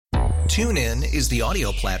TuneIn is the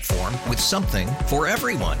audio platform with something for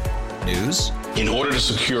everyone. News. In order to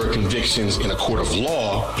secure convictions in a court of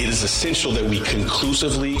law, it is essential that we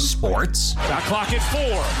conclusively. Sports. Shot clock at 4.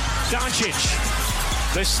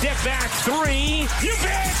 Doncic. The step back 3. You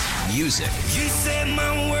bet. Music. You set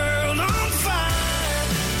my world on fire.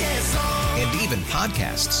 Yes, and even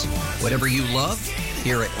podcasts. Whatever you love,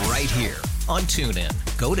 hear it right here on TuneIn.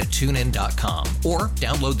 Go to TuneIn.com or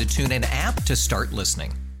download the TuneIn app to start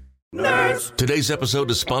listening. Nerds. Today's episode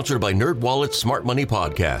is sponsored by NerdWallet's Smart Money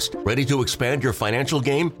Podcast. Ready to expand your financial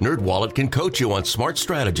game? NerdWallet can coach you on smart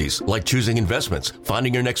strategies like choosing investments,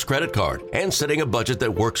 finding your next credit card, and setting a budget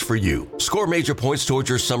that works for you. Score major points towards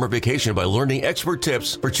your summer vacation by learning expert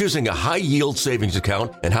tips for choosing a high-yield savings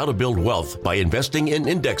account and how to build wealth by investing in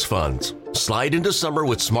index funds. Slide into summer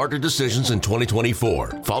with smarter decisions in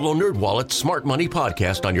 2024. Follow NerdWallet's Smart Money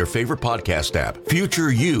Podcast on your favorite podcast app. Future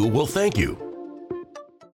you will thank you.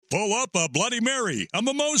 Pull up a Bloody Mary, a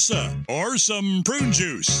mimosa, or some prune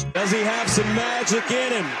juice. Does he have some magic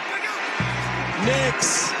in him?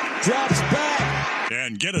 Knicks drops back.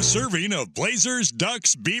 And get a serving of Blazers,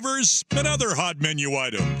 Ducks, Beavers, and other hot menu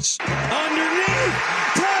items. Underneath.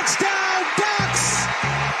 Touchdown, Ducks.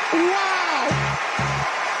 Wow.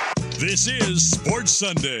 This is Sports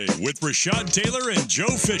Sunday with Rashad Taylor and Joe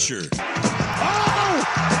Fisher. Oh,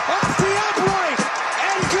 off the upright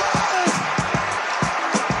and good.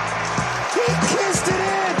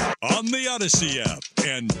 On the Odyssey app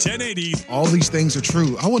and 1080. All these things are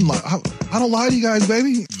true. I wouldn't lie. I don't lie to you guys,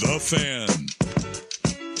 baby. The Fan.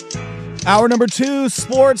 Hour number 2,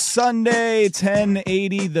 Sports Sunday,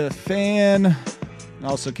 1080 The Fan.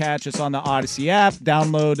 Also catch us on the Odyssey app.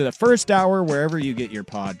 Download the first hour wherever you get your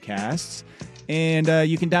podcasts. And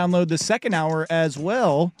you can download the second hour as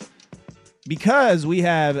well because we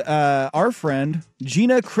have our friend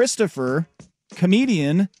Gina Christopher,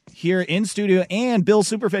 comedian, here in studio, and Bill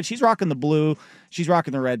Superfit. She's rocking the blue. She's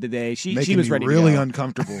rocking the red today. She was ready to go. Really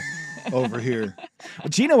uncomfortable over here. Well,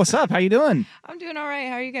 Gina, what's up? How you doing? I'm doing all right.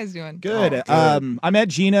 How are you guys doing? Good. Oh, good. I met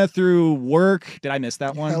Gina through work. Did I miss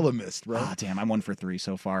that one? Hella missed, bro. Oh, damn. I'm 1 for 3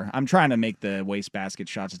 so far. I'm trying to make the wastebasket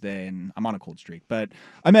shots today, and I'm on a cold streak. But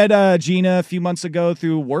I met Gina a few months ago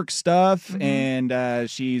through work stuff, and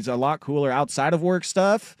she's a lot cooler outside of work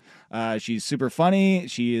stuff. She's super funny.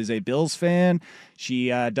 She is a Bills fan. She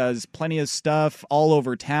does plenty of stuff all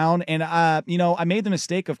over town. And, I made the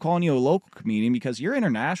mistake of calling you a local comedian because you're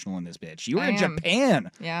international in this bitch. You were in Japan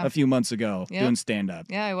a few months ago doing stand-up.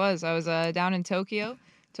 Yeah, I was. I was down in Tokyo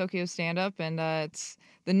stand-up, and it's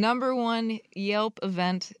the #1 Yelp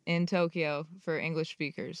event in Tokyo for English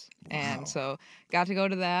speakers. Wow. And so got to go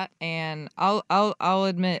to that, and I'll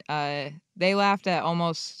admit, they laughed at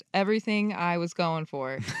almost everything I was going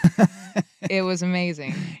for. It was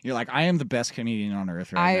amazing. You're like, I am the best comedian on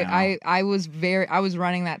earth right now. I was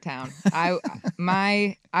running that town.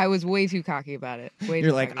 I was way too cocky about it.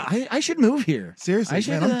 You're like, I should move here. Seriously,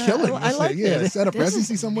 man, I'm killing. I like it. Set up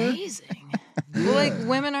residency somewhere. Amazing. Well, like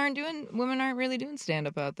women aren't really doing stand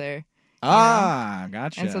up out there.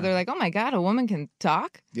 Gotcha. And so they're like, oh my God, a woman can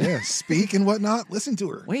talk? Yeah, speak and whatnot. Listen to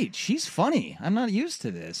her. Wait, she's funny. I'm not used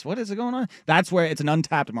to this. What is it going on? That's where it's an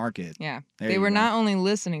untapped market. Yeah. They were not only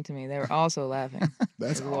listening to me, they were also laughing.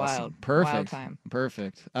 That's awesome. Wild. Perfect. Wild time.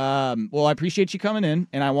 Perfect. Well, I appreciate you coming in,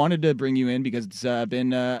 and I wanted to bring you in because it's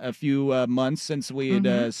been a few months since we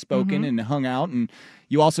had spoken and hung out, and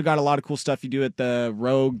you also got a lot of cool stuff you do at the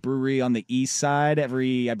Rogue Brewery on the East Side. I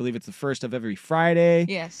believe it's the first of every Friday.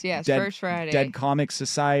 Yes, first Friday. Dead Comic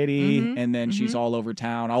Society, and then she's all over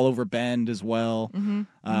town, all over Bend as well.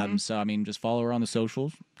 So, I mean, just follow her on the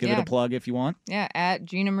socials. Give it a plug if you want. Yeah, at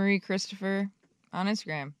Gina Marie Christopher on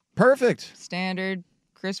Instagram. Perfect. Standard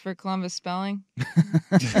Christopher Columbus spelling.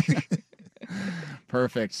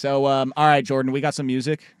 Perfect. So, all right, Jordan, we got some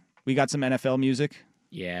music. We got some NFL music.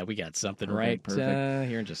 Yeah, we got something Perfect.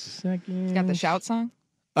 here in just a second. It's got the shout song.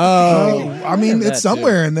 Oh, I mean, it's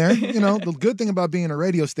somewhere in there. The good thing about being a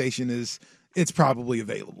radio station is it's probably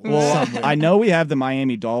available. Well, I know we have the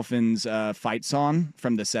Miami Dolphins fight song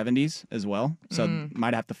from the 70s as well, so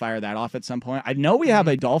might have to fire that off at some point. I know we have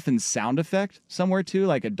a dolphin sound effect somewhere too,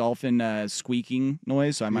 like a dolphin squeaking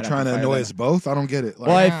noise. So I might You're trying to annoy us both. I don't get it.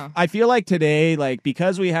 I feel like today, like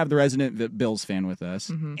because we have the resident Bills fan with us,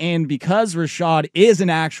 and because Rashad is an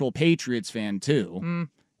actual Patriots fan too.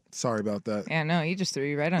 Sorry about that. Yeah, no, he just threw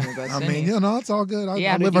you right under the bus. I mean, it's all good.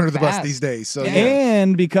 I live do under the bus fast. these days. So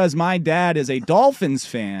And because my dad is a Dolphins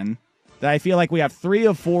fan, that I feel like we have 3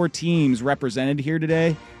 of 4 teams represented here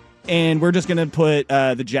today. And we're just going to put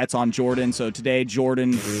the Jets on Jordan. So today,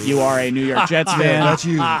 Jordan, you are a New York Jets fan. That's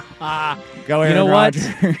you. Go Aaron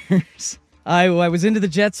Rodgers. I was into the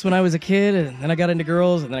Jets when I was a kid, and then I got into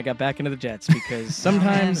girls, and then I got back into the Jets because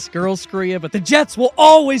sometimes girls screw you, but the Jets will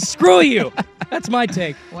always screw you. That's my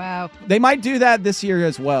take. Wow. They might do that this year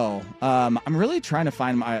as well. I'm really trying to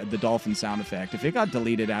find the dolphin sound effect. If it got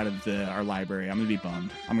deleted out of our library, I'm going to be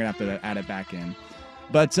bummed. I'm going to have to add it back in.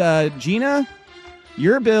 But, Gina,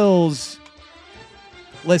 your Bills...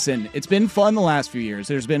 Listen, it's been fun the last few years.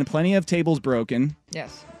 There's been plenty of tables broken.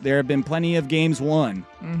 Yes. There have been plenty of games won.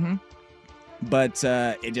 Mm-hmm. But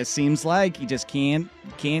it just seems like you just can't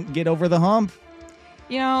get over the hump.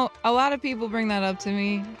 You know, a lot of people bring that up to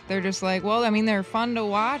me. They're just like, well, I mean, they're fun to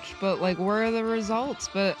watch, but, like, where are the results?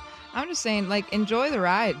 But I'm just saying, like, enjoy the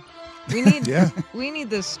ride. We need we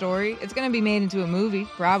need this story. It's going to be made into a movie,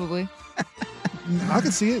 probably. I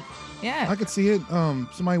could see it. Yeah. I could see it.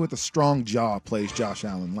 Somebody with a strong jaw plays Josh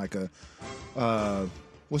Allen, like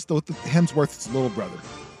what's the Hemsworth's little brother?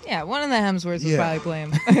 Yeah, one of the Hemsworths will probably play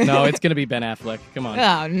him. No, it's going to be Ben Affleck. Come on.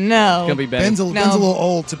 Oh, no. It's going to be Ben. Ben's a little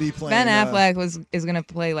old to be playing. Ben Affleck is going to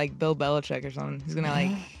play, like, Bill Belichick or something. He's going to,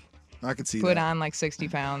 like, I could see put that. on, like, 60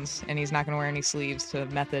 pounds, and he's not going to wear any sleeves to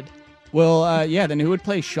method. Well, then who would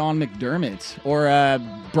play Sean McDermott? Or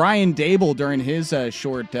Brian Dable during his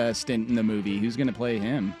short stint in the movie? Who's going to play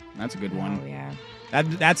him? That's a good one. Oh, yeah.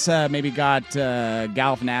 That's maybe got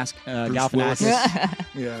Galifianakis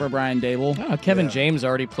for Brian Dable. Oh, Kevin James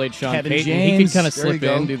already played Sean Kevin Payton. James. He can kind of There you slip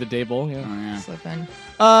go. in, do the Dable. Yeah. Oh, yeah. Slip in.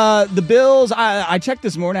 The Bills, I checked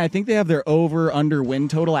this morning. I think they have their over-under win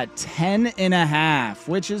total at 10.5,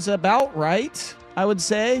 which is about right, I would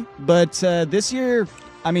say. But this year,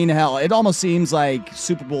 I mean, hell, it almost seems like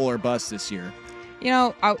Super Bowl or bust this year. You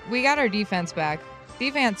know, we got our defense back.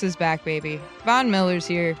 Defense is back, baby. Von Miller's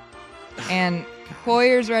here. And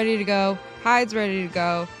Hoyer's ready to go. Hyde's ready to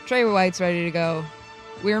go. Trey White's ready to go.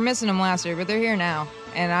 We were missing them last year, but they're here now.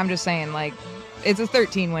 And I'm just saying, like, it's a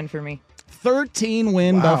 13 win for me.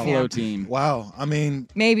 13-win Wow. Buffalo team. Wow. I mean,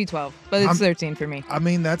 maybe 12, but it's 13 for me. I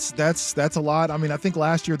mean, that's a lot. I mean, I think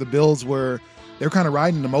last year the Bills were kind of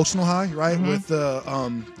riding an emotional high, right? Mm-hmm. With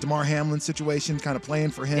the DeMar Hamlin situation, kind of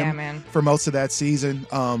playing for him Yeah, man. for most of that season.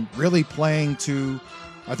 Really playing to,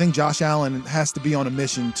 I think Josh Allen has to be on a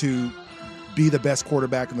mission to be the best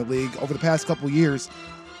quarterback in the league. Over the past couple of years,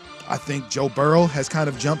 I think Joe Burrow has kind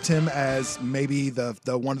of jumped him as maybe the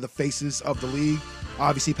one of the faces of the league.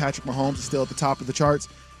 Obviously, Patrick Mahomes is still at the top of the charts.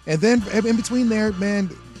 And then in between there, man,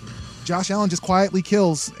 Josh Allen just quietly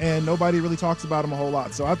kills, and nobody really talks about him a whole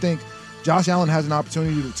lot. So I think Josh Allen has an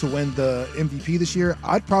opportunity to win the MVP this year.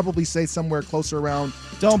 I'd probably say somewhere closer around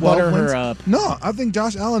 12 butter wins. her up. No, I think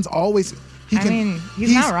Josh Allen's always he's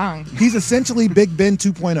not wrong. He's essentially Big Ben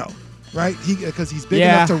 2.0. Right, because he's big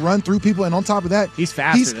enough to run through people, and on top of that, he's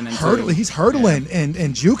faster than him. He's hurdling and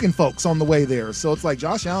juking folks on the way there. So it's like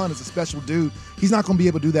Josh Allen is a special dude. He's not going to be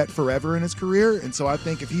able to do that forever in his career, and so I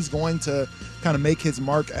think if he's going to kind of make his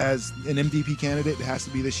mark as an MVP candidate, it has to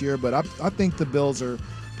be this year. But I think the Bills are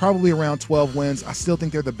probably around 12 wins. I still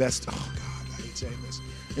think they're the best. Oh God, I hate saying this.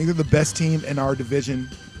 I think they're the best team in our division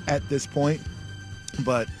at this point,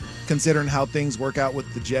 but considering how things work out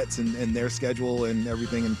with the Jets and their schedule and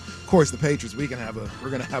everything, and of course the Patriots, we're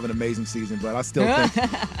gonna have an amazing season. But I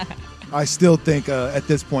still think at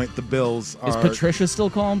this point the Bills are. Is Patricia still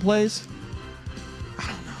calling plays? I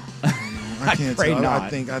don't know. I can't pray tell. not.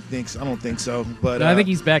 I don't think so. But No, I think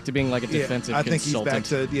he's back to being like a defensive I think consultant.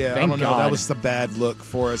 he's back to I Thank don't know. God. That was a bad look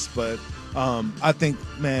for us, but I think,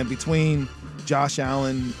 man, between Josh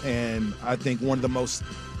Allen and I think one of the most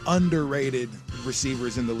underrated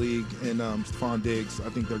receivers in the league and Stephon Diggs, I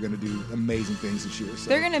think they're going to do amazing things this year. So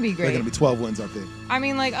They're going to be great. They're going to be 12 wins, I think. I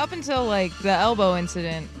mean, like, up until, like, the elbow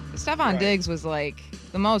incident, Stephon Diggs was, like,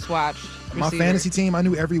 the most watched receiver. My fantasy team, I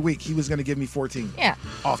knew every week he was going to give me 14. Yeah.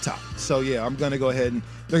 Off top. So, yeah, I'm going to go ahead and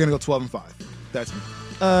they're going to go 12-5. That's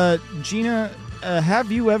me. Gina,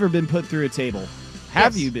 have you ever been put through a table?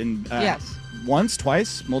 Have you been? Yes. Once,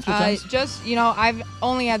 twice, multiple times? Just, I've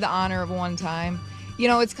only had the honor of one time.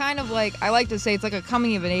 It's kind of like, I like to say it's like a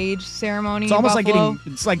coming of an age ceremony. It's almost Buffalo.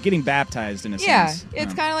 like getting baptized in a sense. Yeah,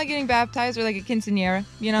 it's kind of like getting baptized or like a quinceañera,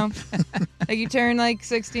 like you turn like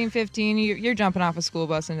 16, 15, you're jumping off a school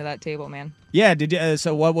bus into that table, man. Yeah,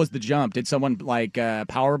 so what was the jump? Did someone like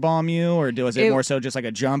power bomb you, or was it more so just like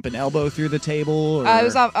a jump and elbow through the table? Or? It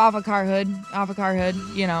was off a car hood,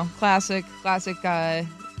 classic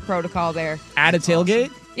protocol there. At a tailgate?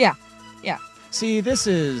 Awesome. Yeah. See, this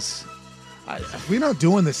is... We're not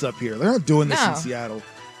doing this up here. They're not doing this in Seattle.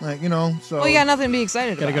 So. Well, you got nothing to be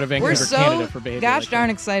excited about. Gotta go to Vancouver, We're so Canada for behavior gosh like darn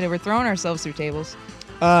that. excited. We're throwing ourselves through tables.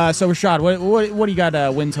 So Rashad, what do you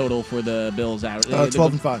got win total for the Bills out?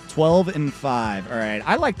 12-5. 12-5. All right.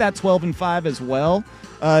 I like that 12-5 as well.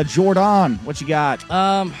 Jordan, what you got?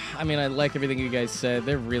 I mean, I like everything you guys said.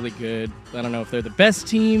 They're really good. I don't know if they're the best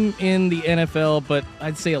team in the NFL, but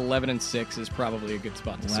I'd say 11-6 is probably a good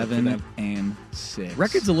spot to sit for them. 11-6.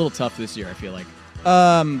 Record's a little tough this year, I feel like.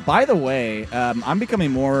 By the way, I'm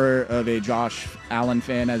becoming more of a Josh Allen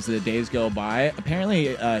fan as the days go by. Apparently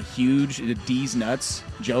a huge D's Nuts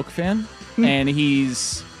joke fan, and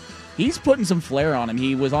he's putting some flair on him.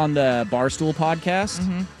 He was on the Barstool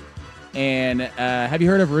podcast, and have you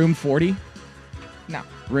heard of Room 40? No.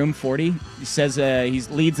 Room 40? He says he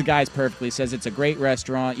leads the guys perfectly. He says it's a great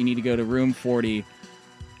restaurant. You need to go to Room 40.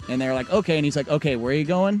 And they're like, okay. And he's like, okay, where are you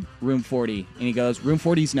going? Room 40. And he goes, Room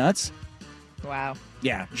 40's nuts? Wow.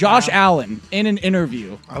 Yeah, Josh Allen in an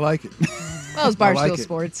interview. I like it. Well, it's Barstool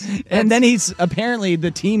Sports. And then he's apparently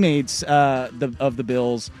the teammates of the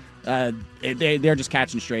Bills. They're just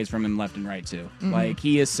catching strays from him left and right too. Like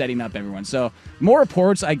he is setting up everyone. So more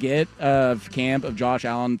reports I get of camp of Josh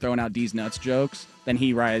Allen throwing out D's Nuts jokes, then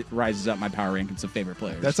he rises up my power rankings of favorite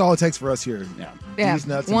players. That's all it takes for us here. Yeah. D's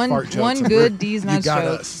Nuts and fart jokes. One good D's Nuts you got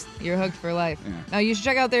joke. us. You're hooked for life. Yeah. Now you should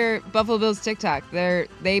check out their Buffalo Bills TikTok. They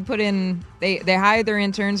hire their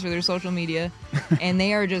interns for their social media, and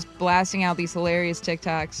they are just blasting out these hilarious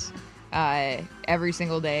TikToks every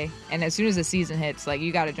single day. And as soon as the season hits, like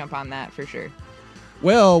you got to jump on that for sure.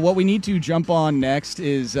 Well, what we need to jump on next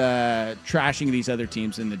is trashing these other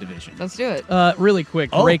teams in the division. Let's do it. Really quick,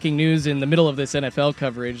 breaking news in the middle of this NFL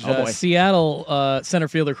coverage. Seattle center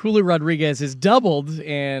fielder Julio Rodriguez has doubled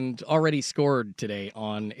and already scored today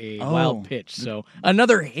on a wild pitch. So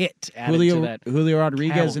another hit added to that. Julio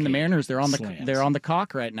Rodriguez and the Mariners, they're on the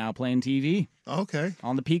cock right now playing TV. Okay.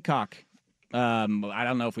 On the Peacock. I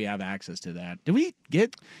don't know if we have access to that.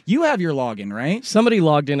 You have your login, right? Somebody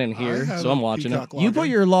logged in here, so I'm watching it. You put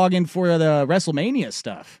your login for the WrestleMania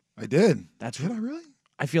stuff. I did. Did I really?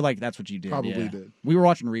 I feel like that's what you did. Probably did. We were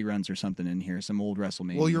watching reruns or something in here, some old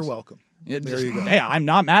WrestleMania. Well, you're welcome. There you go. Hey, I'm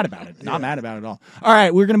not mad about it. Not mad about it at all. All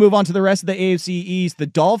right, we're going to move on to the rest of the AFC East. The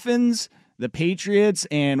Dolphins, the Patriots,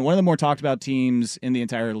 and one of the more talked about teams in the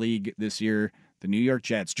entire league this year, the New York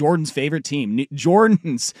Jets. Jordan's favorite team.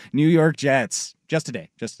 Jordan's New York Jets. Just today.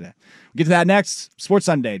 We'll get to that next. Sports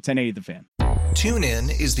Sunday, 1080 The Fan.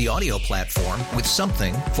 TuneIn is the audio platform with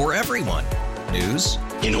something for everyone. News.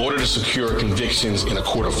 In order to secure convictions in a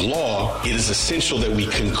court of law, it is essential that we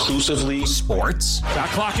conclusively. Sports. Shot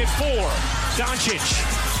clock at 4.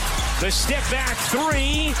 Doncic. The step back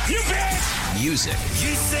 3. You bet. Music.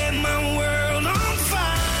 You set my world on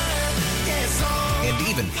fire. Yes, and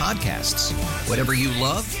even podcasts. Whatever you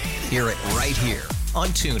love, hear it right here on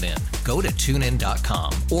TuneIn. Go to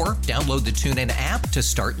TuneIn.com or download the TuneIn app to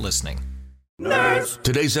start listening. Nerds.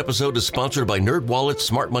 Today's episode is sponsored by NerdWallet's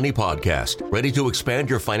Smart Money Podcast. Ready to expand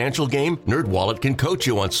your financial game? NerdWallet can coach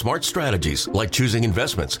you on smart strategies like choosing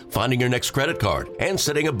investments, finding your next credit card, and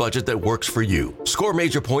setting a budget that works for you. Score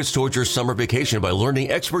major points towards your summer vacation by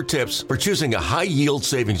learning expert tips for choosing a high-yield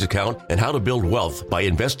savings account and how to build wealth by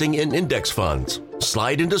investing in index funds.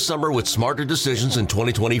 Slide into summer with smarter decisions in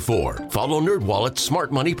 2024. Follow NerdWallet's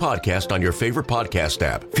Smart Money Podcast on your favorite podcast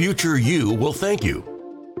app. Future you will thank you.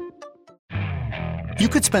 You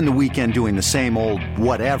could spend the weekend doing the same old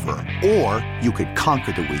whatever, or you could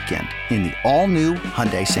conquer the weekend in the all-new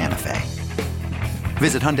Hyundai Santa Fe.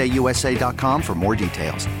 Visit HyundaiUSA.com for more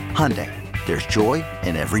details. Hyundai, there's joy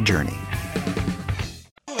in every journey.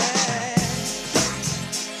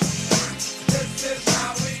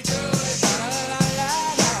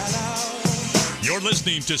 You're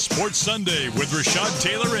listening to Sports Sunday with Rashad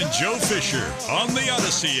Taylor and Joe Fisher on the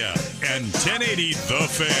Odyssey app and 1080 The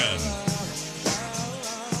Fan.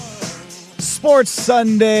 Sports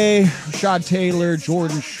Sunday, Rashad Taylor,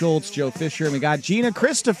 Jordan Schultz, Joe Fisher, and we got Gina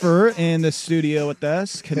Christopher in the studio with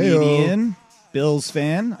us, comedian, Bills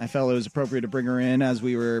fan. I felt it was appropriate to bring her in as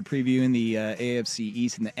we were previewing the AFC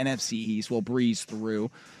East and the NFC East. We'll breeze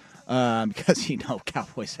through because,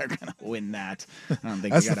 Cowboys are going to win that. I don't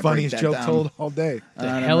think that's the funniest joke told all day.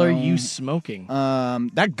 The hell are you smoking?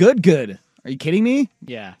 That good. Are you kidding me?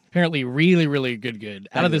 Yeah. Apparently really, really good.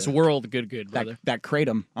 Out of this world, good, brother. That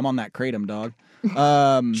Kratom. I'm on that Kratom, dog.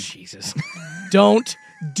 Jesus.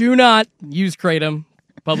 Do not use Kratom.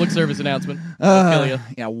 Public service announcement. I'll kill you.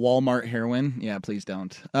 Yeah, Walmart heroin. Yeah, please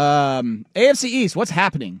don't. AFC East, what's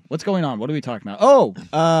happening? What's going on? What are we talking about?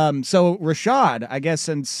 So Rashad, I guess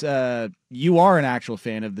since you are an actual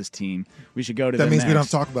fan of this team, we should go to that them means next. We don't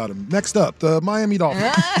talk about them. Next up, the Miami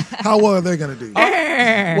Dolphins. How well are they going to do?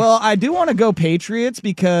 Well, I do want to go Patriots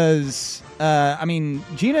because,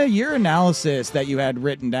 Gina, your analysis that you had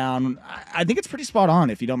written down, I think it's pretty spot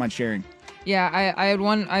on, if you don't mind sharing. Yeah, I had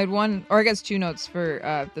one, or I guess two notes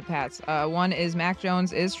for the Pats. One is Mac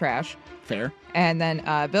Jones is trash. Fair. And then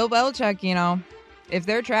Bill Belichick, if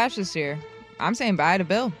they're trash this year, I'm saying bye to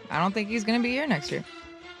Bill. I don't think he's going to be here next year.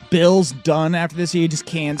 Bill's done after this year. He just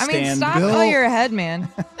can't stand. Stop while you're ahead, man.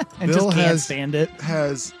 And Bill just can't stand it.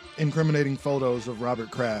 Has incriminating photos of Robert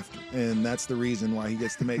Kraft, and that's the reason why he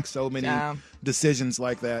gets to make so many decisions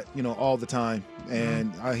like that, all the time.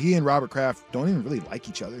 And he and Robert Kraft don't even really like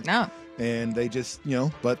each other. No. And they just,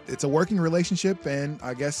 but it's a working relationship, and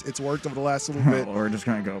I guess it's worked over the last little bit. We're just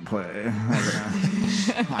going to go play.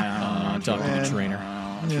 I'm talking to the trainer.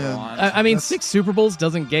 Yeah. I mean, 6 Super Bowls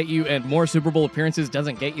doesn't get you, and more Super Bowl appearances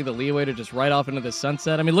doesn't get you the leeway to just ride off into the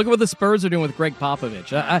sunset. I mean, look at what the Spurs are doing with Greg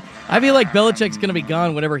Popovich. I feel like Belichick's going to be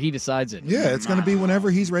gone whenever he decides it. Yeah, it's going to be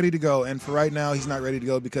whenever he's ready to go. And for right now, he's not ready to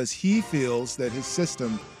go because he feels that his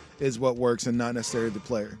system is what works and not necessarily the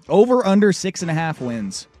player. Over under 6.5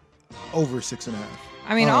 wins. Over 6.5.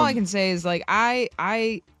 I mean, all I can say is,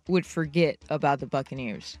 I would forget about the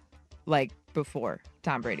Buccaneers, before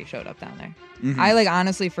Tom Brady showed up down there. Mm-hmm. I,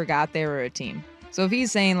 honestly forgot they were a team. So if he's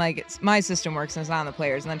saying, my system works and it's not on the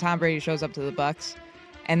players, and then Tom Brady shows up to the Bucs,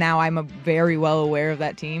 and now I'm very well aware of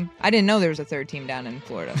that team. I didn't know there was a third team down in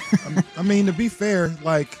Florida. I mean, to be fair,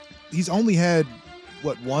 he's only had,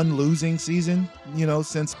 one losing season,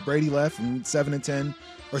 since Brady left, and 7-10.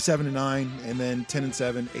 Or 7-9, and then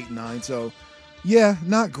 10-7, 8-9. So, yeah,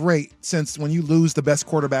 not great. Since when you lose the best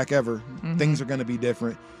quarterback ever, things are going to be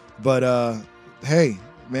different. But hey,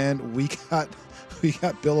 man, we got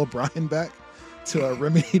Bill O'Brien back to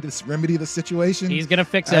remedy the situation. He's going to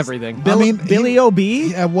fix everything. Billy O.B.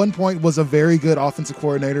 He, at one point, was a very good offensive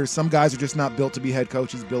coordinator. Some guys are just not built to be head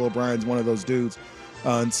coaches. Bill O'Brien's one of those dudes.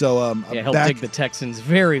 And so, he'll dig the Texans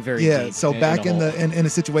very, very deep. Yeah, so back in a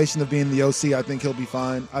situation of being the OC, I think he'll be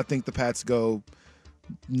fine. I think the Pats go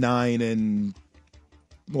 9-8.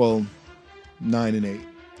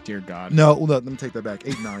 Dear God. No, let me take that back.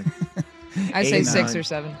 8-9. I say 6 or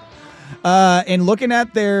 7. And looking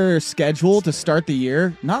at their schedule to start the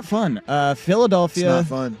year, not fun. Philadelphia, it's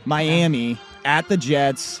not fun. Miami, at the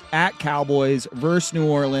Jets, at Cowboys, versus New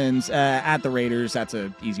Orleans, at the Raiders. That's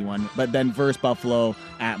an easy one. But then versus Buffalo,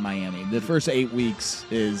 at Miami. The first 8 weeks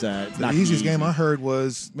is the not easiest easy. game I heard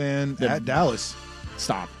was, at Dallas.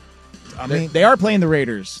 Stop. I mean, they are playing the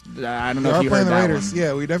Raiders. I don't know if you heard that Raiders. one.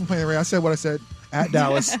 Yeah, we definitely playing the Raiders. I said what I said. At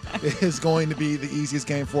Dallas is going to be the easiest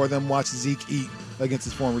game for them. Watch Zeke eat against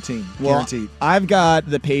his former team. Guaranteed. I've got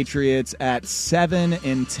the Patriots at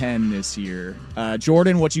 7-10 this year.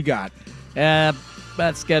 Jordan, what you got? That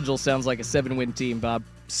schedule sounds like a 7-win team, Bob.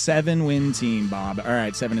 7-win team, Bob. All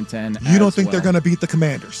right, 7-10. You don't think they're going to beat the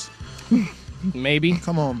Commanders? Maybe.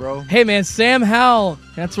 Come on, bro. Hey, man, Sam Howell.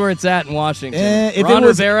 That's where it's at in Washington. If Ron it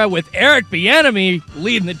was Rivera with Eric Bieniemy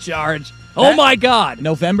leading the charge. Oh, my God.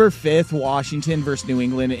 November 5th, Washington versus New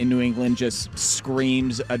England. And New England just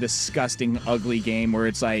screams a disgusting, ugly game where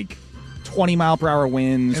it's 20-mile-per-hour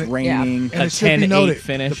winds, raining. And a 10-8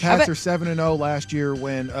 finish. The Pats are 7-0 last year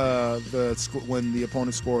when the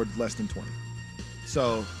opponent scored less than 20.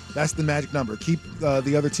 So that's the magic number. Keep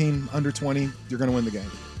the other team under 20. You're going to win the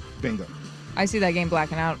game. Bingo. I see that game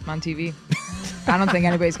blacking out on TV. I don't think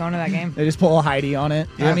anybody's going to that game. They just pull a Heidi on it.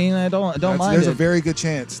 Yeah. I mean, I don't mind There's it. a very good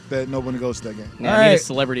chance that nobody goes to that game. Yeah, I need a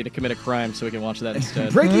celebrity to commit a crime so we can watch that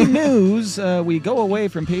instead. Breaking news, we go away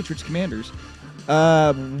from Patriots Commanders.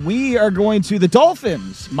 We are going to the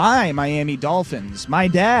Dolphins. My Miami Dolphins. My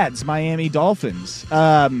dad's Miami Dolphins.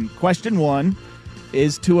 Question 1,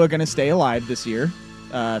 is Tua going to stay alive this year?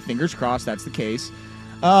 Fingers crossed that's the case.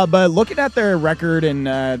 But looking at their record and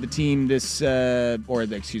the team the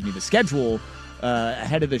schedule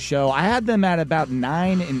ahead of the show, I had them at about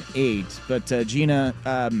 9-8. But Gina,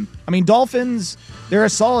 Dolphins, they're a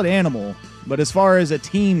solid animal. But as far as a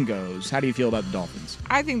team goes, how do you feel about the Dolphins?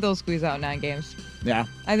 I think they'll squeeze out 9 games. Yeah,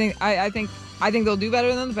 I think they'll do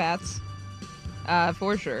better than the Pats,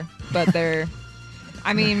 for sure. But they're,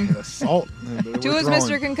 assault. Tua's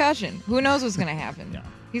Mr. Concussion. Who knows what's gonna happen? Yeah.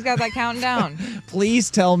 He's got that counting down. Please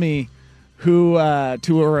tell me who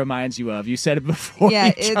Tua reminds you of. You said it before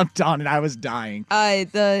you jumped on, and I was dying.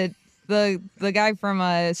 The the guy from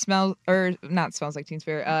Smells Like Teen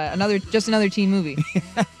Spirit. Another Teen Movie.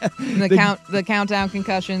 the Countdown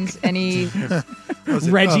Concussions, and he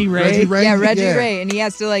Reggie Ray. Yeah, Reggie Ray, and he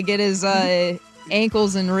has to like get his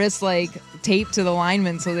ankles and wrists like taped to the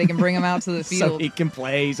linemen so they can bring him out to the field. So he can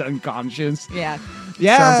play. He's unconscious. Yeah.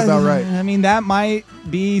 Yeah, sounds about right. I mean, that might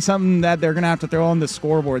be something that they're going to have to throw on the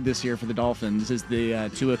scoreboard this year for the Dolphins is the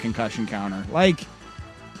Tua concussion counter. Like,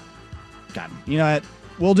 God, you know what?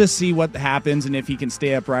 We'll just see what happens and if he can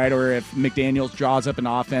stay upright or if McDaniels draws up an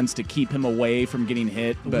offense to keep him away from getting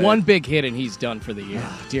hit. But, one big hit and he's done for the year.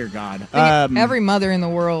 Dear God. Every mother in the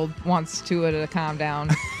world wants Tua to calm down.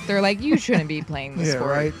 They're like, you shouldn't be playing this sport.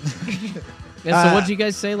 Right. Yeah, so what'd you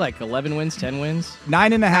guys say? Like 11 wins, 10 wins?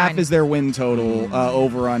 9.5 is their win total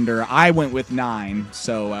over under. I went with 9,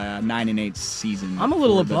 so 9-8 season. I'm a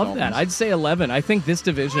little above that. I'd say 11. I think this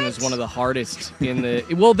division is one of the hardest in the.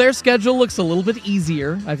 Well, their schedule looks a little bit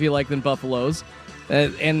easier, I feel like, than Buffalo's,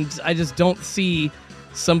 and I just don't see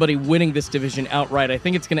somebody winning this division outright. I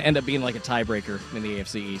think it's going to end up being like a tiebreaker in the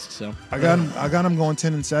AFC East. So I got them going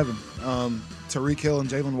 10-7. Tariq Hill and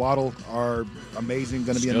Jalen Waddle are amazing.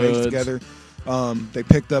 Going to be amazing together. They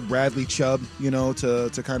picked up Bradley Chubb,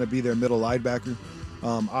 to kind of be their middle linebacker.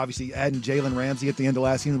 Obviously, adding Jalen Ramsey at the end of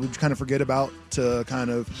last season, we kind of forget about to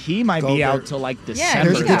kind of. He might be out till like December. Yeah,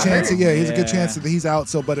 there's a good chance. He's a good chance that he's out.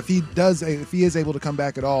 So, but if he is able to come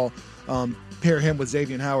back at all, pair him with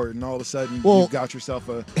Xavier Howard, and all of a sudden you've got yourself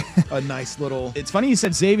a nice little. It's funny you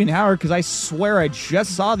said Xavier Howard because I swear I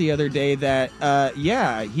just saw the other day that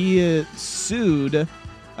he sued.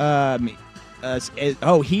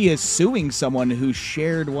 He is suing someone who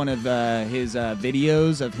shared one of his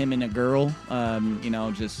videos of him and a girl,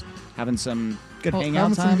 just having some good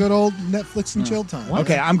hangout time. Some good old Netflix and chill time.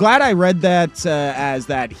 Okay, I'm glad I read that as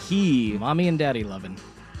that he... Mommy and daddy loving.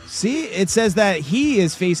 See, it says that he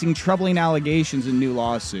is facing troubling allegations in new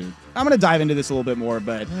lawsuit. I'm going to dive into this a little bit more,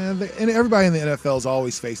 but... and everybody in the NFL is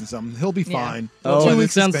always facing something. He'll be fine. So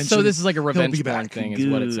this is like a revenge porn thing is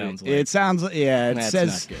what it sounds like. It sounds like, it That's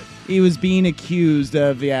says not good. he was being accused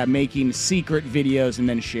of, making secret videos and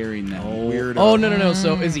then sharing them. Weirdo. Oh, no.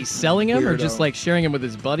 So is he selling them or Weirdo. just like sharing them with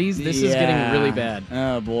his buddies? This is getting really bad.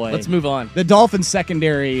 Oh, boy. Let's move on. The Dolphins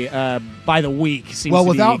secondary, by the week, seems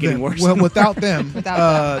to be getting worse. Well, without them,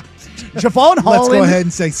 Javon Holland. Let's go ahead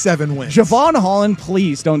and say 7 wins. Javon Holland,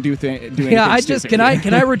 please don't do anything. Yeah, stupid. can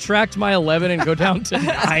I retract my 11 and go down to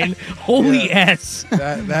 9? Holy S.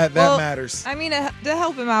 That matters. I mean, to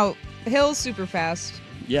help him out, Hill's super fast.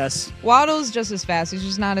 Yes. Waddle's just as fast. He's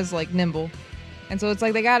just not as like nimble, and so it's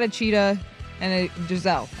like they got a cheetah and a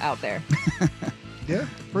Giselle out there. Yeah,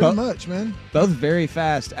 pretty much, man. Both very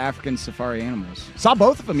fast African safari animals. Saw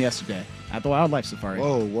both of them yesterday at the wildlife safari.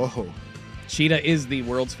 Whoa. Cheetah is the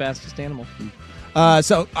world's fastest animal.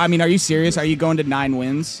 So, I mean, are you serious? Are you going to 9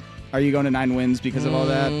 wins? Are you going to 9 wins because of all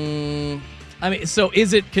that? I mean, so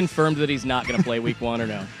is it confirmed that he's not going to play week 1 or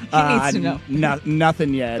no? He needs to know.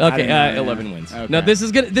 Nothing yet. Okay, 11 wins. Okay. No, this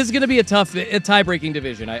is gonna be a tie-breaking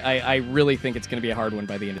division. I really think it's gonna be a hard one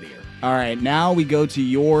by the end of the year. All right, now we go to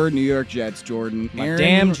your New York Jets, Jordan.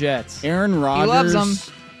 Damn Jets. Aaron Rodgers. He loves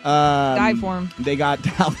them. Die for him. They got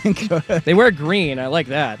Dalvin Cook. They wear green. I like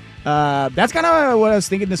that. That's kind of what I was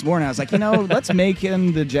thinking this morning. I was like, let's make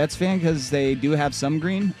him the Jets fan because they do have some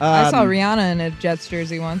green. I saw Rihanna in a Jets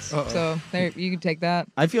jersey once, so there you could take that.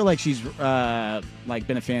 I feel like she's been a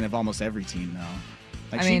fan of almost every team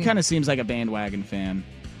though. She kind of seems like a bandwagon fan.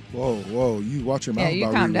 Whoa! You watch your mouth. Yeah, you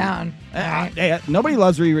about calm Riri. down. Yeah, nobody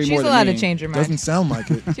loves Riri more than me. She's allowed to change her mind. Doesn't sound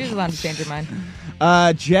like it. She's allowed to change her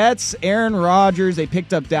mind. Jets, Aaron Rodgers. They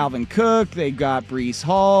picked up Dalvin Cook. They've got Breece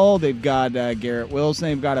Hall. They've got Garrett Wilson.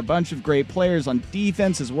 They've got a bunch of great players on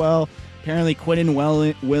defense as well. Apparently, Quinnen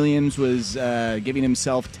Williams was giving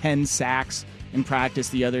himself 10 sacks in practice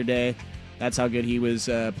the other day. That's how good he was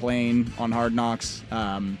playing on Hard Knocks.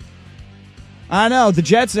 I don't know. The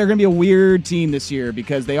Jets are going to be a weird team this year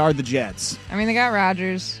because they are the Jets. I mean, they got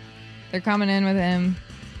Rodgers. They're coming in with him.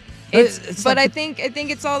 I think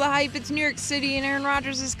it's all the hype. It's New York City, and Aaron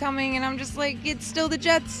Rodgers is coming, and I'm just like, it's still the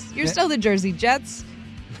Jets. You're still the Jersey Jets.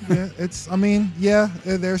 Yeah,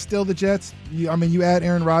 they're still the Jets. You add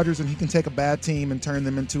Aaron Rodgers, and he can take a bad team and turn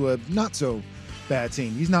them into a not so bad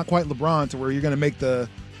team. He's not quite LeBron to where you're going to make it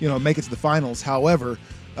to the finals. However,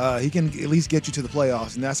 he can at least get you to the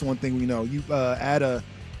playoffs, and that's one thing we know. You add a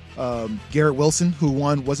Garrett Wilson, who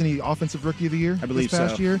wasn't he Offensive Rookie of the Year? I believe this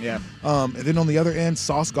past year. Yeah. And then on the other end,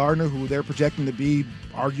 Sauce Gardner, who they're projecting to be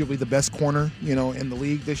arguably the best corner, in the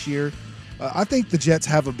league this year. I think the Jets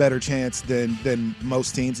have a better chance than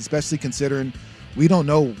most teams, especially considering we don't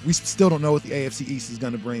know. We still don't know what the AFC East is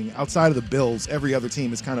going to bring. Outside of the Bills, every other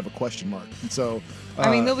team is kind of a question mark. And so,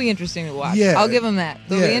 I mean, they'll be interesting to watch. Yeah, I'll give them that.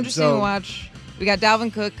 They'll be interesting so, to watch. We got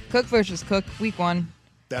Dalvin Cook versus Cook, week 1.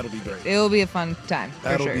 That'll be great. It'll be a fun time.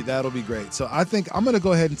 That'll be great. So I think I'm going to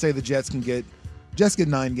go ahead and say the Jets get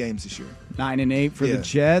 9 games this year. 9-8 for the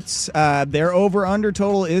Jets. Their over/under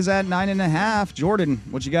total is at 9.5. Jordan,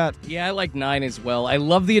 what you got? Yeah, I like 9 as well. I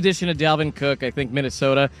love the addition of Dalvin Cook. I think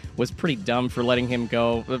Minnesota was pretty dumb for letting him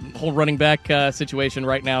go. The whole running back situation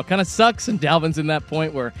right now kind of sucks, and Dalvin's in that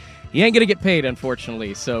point where he ain't going to get paid,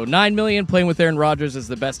 unfortunately. So $9 million playing with Aaron Rodgers is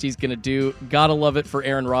the best he's going to do. Gotta love it for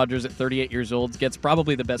Aaron Rodgers at 38 years old. Gets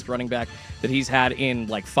probably the best running back that he's had in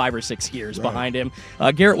like 5 or 6 years behind him.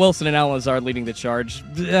 Garrett Wilson and Allen Lazard leading the charge.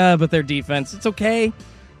 But their defense, it's okay.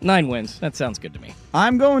 9 wins. That sounds good to me.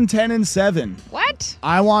 I'm going 10-7. What?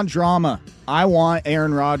 I want drama. I want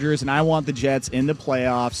Aaron Rodgers, and I want the Jets in the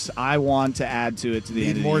playoffs. I want to add to it to the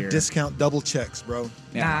end of the year. Need more discount double checks, bro.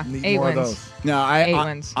 Yeah. Need 8 more wins. of those. No, 8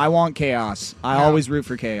 wins. I want chaos. I always root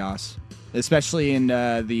for chaos, especially in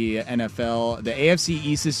the NFL. The AFC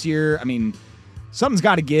East this year, I mean, something's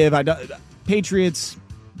got to give. Patriots,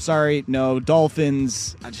 sorry, no.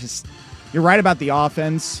 Dolphins, you're right about the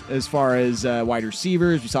offense as far as wide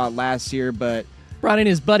receivers. We saw it last year, but brought in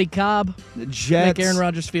his buddy Cobb. The Jets. Make Aaron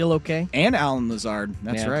Rodgers feel okay. And Allen Lazard.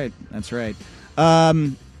 That's right.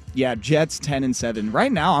 Jets 10-7.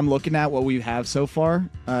 Right now, I'm looking at what we have so far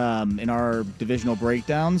in our divisional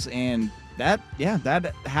breakdowns, and that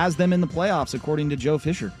has them in the playoffs, according to Joe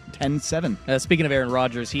Fisher. 10-7. Speaking of Aaron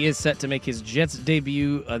Rodgers, he is set to make his Jets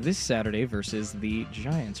debut this Saturday versus the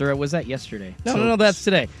Giants. Or was that yesterday? No, that's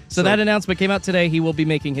today. So that announcement came out today. He will be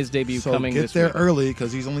making his debut coming this week. Get there early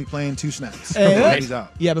because he's only playing 2 snaps. He's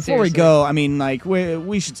out. Yeah, before we go, I mean, like,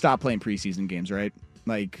 we should stop playing preseason games, right?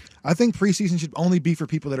 Like, I think preseason should only be for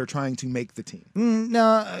people that are trying to make the team.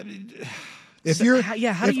 No.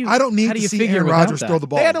 I don't need to see Aaron Rodgers throw the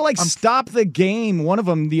ball. They had to stop the game, one of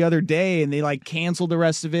them the other day, and they canceled the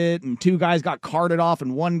rest of it, and 2 guys got carted off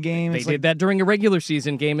in one game. They did that during a regular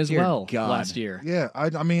season game as well last year. Yeah,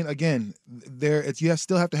 I mean, again, you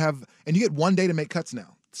still have to have, and you get 1 day to make cuts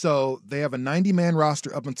now. So they have a 90-man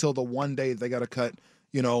roster up until the 1 day they got to cut.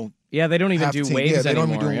 Yeah, they don't even do waves anymore. Yeah, they don't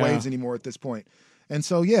even do waves anymore at this point. And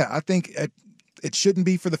so, I think it shouldn't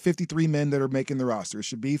be for the 53 men that are making the roster. It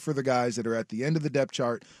should be for the guys that are at the end of the depth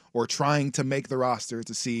chart or trying to make the roster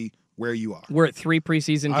to see where you are. We're at 3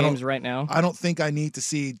 preseason games right now. I don't think I need to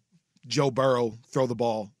see Joe Burrow throw the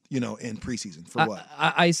ball, in preseason. For what?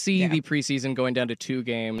 I see the preseason going down to 2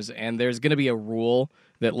 games, and there's going to be a rule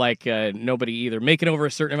that nobody either making over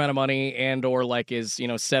a certain amount of money and or is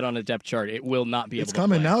set on a depth chart. It will not be able to It's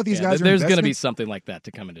coming play. now. These guys are there's going to be something like that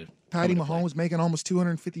to come into. Patty Mahomes making almost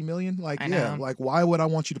 $250 million. Why would I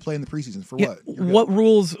want you to play in the preseason for what? What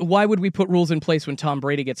rules? Why would we put rules in place when Tom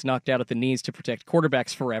Brady gets knocked out at the knees to protect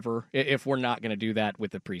quarterbacks forever if we're not going to do that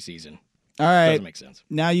with the preseason? All right. Doesn't make sense.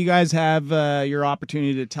 Now you guys have your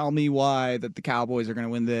opportunity to tell me why that the Cowboys are going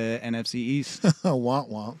to win the NFC East.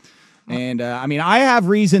 Womp womp. And, I have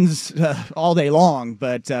reasons all day long,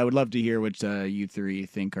 but I would love to hear what you 3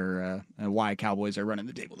 think are why Cowboys are running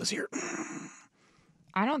the table this year.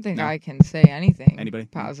 I don't think I can say anything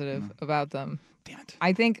positive about them. Damn it.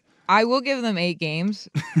 I think I will give them 8 games.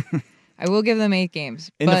 I will give them 8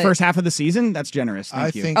 games. In the first half of the season? That's generous.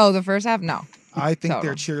 Thank you. The first half? No. I think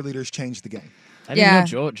their cheerleaders changed the game. I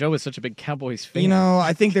didn't know Joe was such a big Cowboys fan.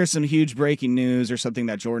 I think there's some huge breaking news or something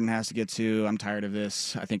that Jordan has to get to. I'm tired of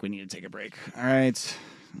this. I think we need to take a break. All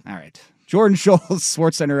right. Jordan Scholl's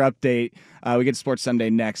Sports Center update. We get Sports Sunday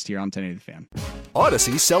next here on 1080 The Fan.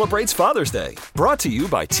 Odyssey celebrates Father's Day, brought to you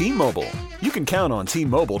by T-Mobile. You can count on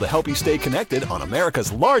T-Mobile to help you stay connected on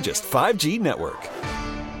America's largest 5G network.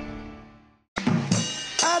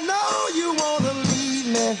 I know you want to leave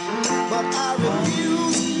me, but I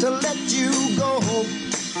refuse to let you go.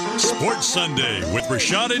 Sports Sunday with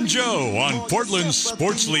Rashad and Joe on Portland's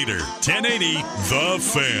sports leader, 1080 The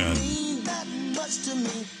Fan.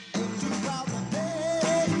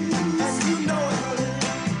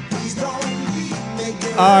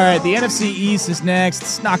 All right, the NFC East is next.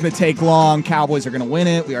 It's not going to take long. Cowboys are going to win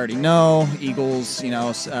it. We already know. Eagles,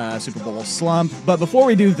 Super Bowl slump. But before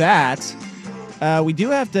we do that, we do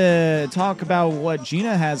have to talk about what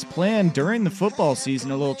Gina has planned during the football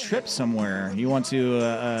season, a little trip somewhere. You want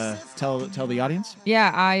to tell the audience?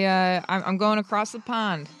 Yeah, I'm going across the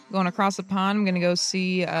pond. I'm going to go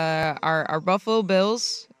see our Buffalo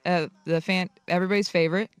Bills, everybody's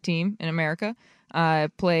favorite team in America,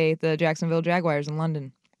 play the Jacksonville Jaguars in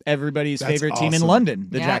London. everybody's That's favorite team in awesome. London,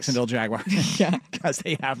 the Yes. Jacksonville Jaguars. Yeah, because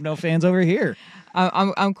they have no fans over here.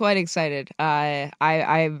 I'm quite excited.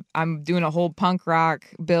 I'm doing a whole punk rock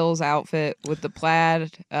Bills outfit with the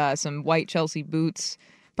plaid, some white Chelsea boots.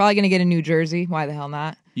 Probably gonna get a new jersey. Why the hell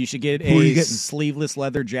not? You should get Who are you a getting? sleeveless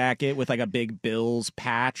leather jacket with like a big Bills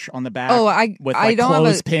patch on the back. Oh, I don't have a-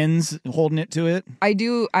 clothespins holding it to it. I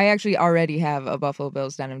do. I actually already have a Buffalo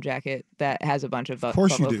Bills denim jacket that has a bunch of,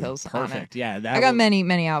 course you Buffalo do. Bills on it. Perfect. Yeah, that I got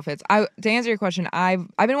many outfits. To answer your question, I've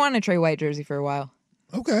been wanting a Trey White jersey for a while.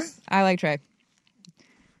 Okay. I like Trey.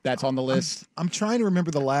 That's on the list. I'm trying to remember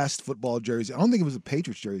the last football jersey. I don't think it was a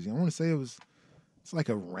Patriots jersey. I want to say it's like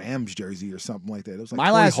a Rams jersey or something like that. It was like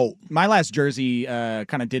my last jersey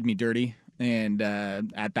kind of did me dirty, and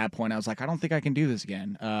at that point I was like, I don't think I can do this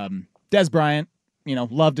again. Des Bryant,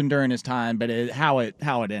 loved him during his time, but how it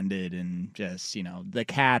ended, and just the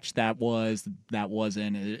catch that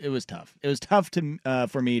wasn't. It was tough. It was tough to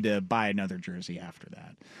for me to buy another jersey after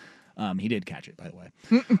that. He did catch it, by the way.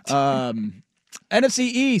 NFC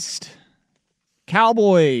East,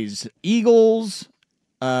 Cowboys, Eagles,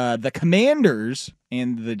 the Commanders,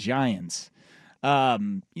 and the Giants.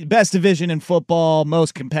 Best division in football,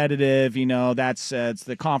 most competitive. That's it's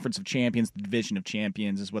the Conference of Champions, the Division of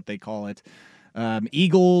Champions is what they call it.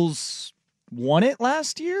 Eagles won it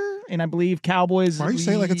last year, and I believe Cowboys. Why are you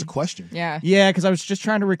saying like it's a question? Yeah. Yeah, because I was just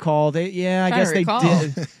trying to recall. I guess they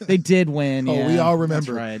did. They did win. Oh, yeah, we all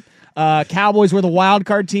remember. That's right. Cowboys were the wild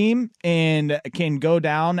card team and can go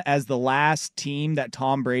down as the last team that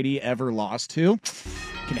Tom Brady ever lost to.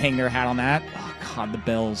 Can hang their hat on that. Oh, God, the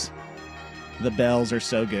Bells. The Bells are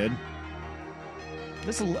so good.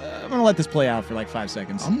 I'm going to let this play out for like 5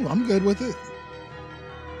 seconds. I'm good with it.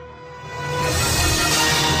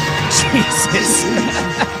 Jesus.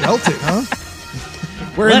 Dealt it, huh?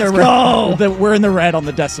 We're in the red on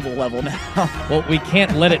the decibel level now. Well, we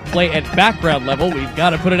can't let it play at background level. We've got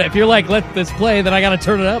to put it. If you're like, let this play, then I got to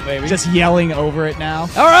turn it up, baby. Just yelling over it now.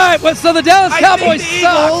 All right. So the Dallas Cowboys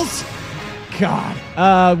suck.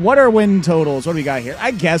 God. What are win totals? What do we got here?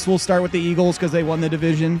 I guess we'll start with the Eagles because they won the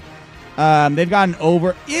division. They've got an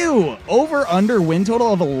over-under win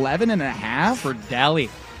total of 11.5 for Dally.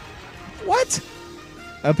 What?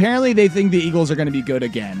 Apparently, they think the Eagles are going to be good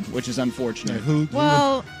again, which is unfortunate. Who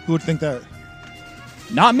would think that?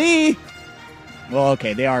 Not me. Well,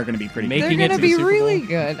 okay, they are going to be pretty good. They're going to be really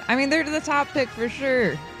good. I mean, they're the top pick for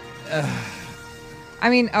sure.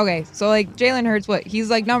 I mean, okay, so like Jalen Hurts,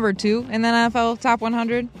 he's like number 2 in the NFL top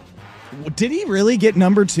 100. Did he really get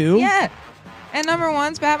number 2? Yeah. And number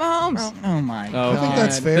 1's Pat Mahomes. Oh my God. I think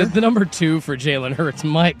that's fair. The number 2 for Jalen Hurts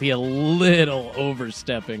might be a little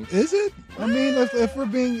overstepping. Is it? I mean, if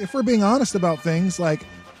we're being honest about things, like,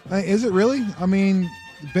 is it really? I mean,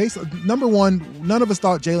 number 1, none of us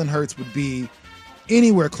thought Jalen Hurts would be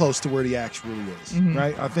anywhere close to where he actually is,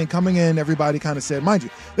 right? I think coming in, everybody kind of said, mind you,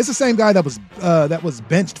 this is the same guy that was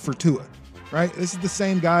benched for Tua, right? This is the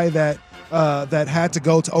same guy that had to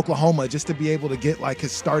go to Oklahoma just to be able to get like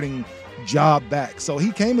his starting job back. So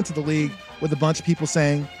he came into the league with a bunch of people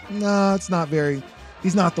saying, nah, he's not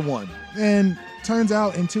the one. And turns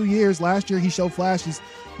out in 2 years, last year he showed flashes.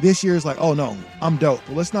 This year is like, oh no, I'm dope.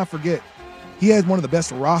 But let's not forget, he had one of the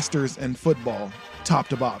best rosters in football, top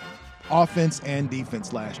to bottom, offense and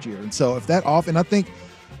defense last year. And so if that and I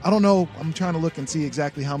don't know, I'm trying to look and see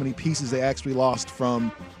exactly how many pieces they actually lost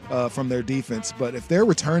from their defense. But if they're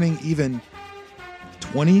returning even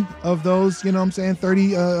 20 of those, 15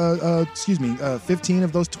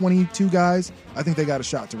 of those 22 guys, I think they got a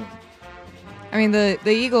shot to win. I mean, the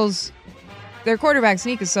Eagles, their quarterback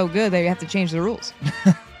sneak is so good they have to change the rules.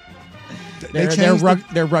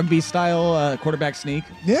 Their rugby style quarterback sneak.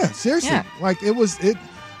 Yeah, seriously. Yeah. Like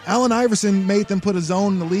Allen Iverson made them put a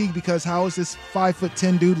zone in the league because how is this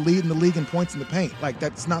 5'10" dude leading the league in points in the paint? Like,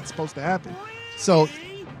 that's not supposed to happen. So,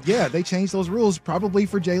 yeah, they changed those rules probably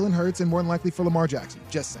for Jalen Hurts and more than likely for Lamar Jackson.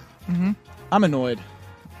 Just saying. Mm-hmm. I'm annoyed.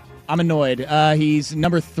 He's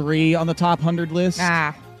number 3 on the top 100 list.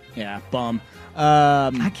 Yeah, bum.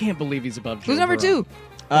 I can't believe he's above Joe Who's number Burrow. 2?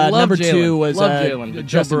 Number Jalen. 2 was Jalen.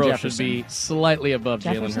 Justin Burrow Jefferson. should be slightly above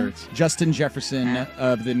Jalen Hurts. Justin Jefferson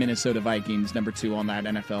of the Minnesota Vikings, number 2 on that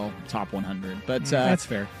NFL top 100. But that's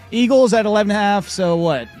fair. Eagles at 11.5. So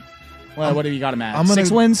what? Well, what have you got him at? 6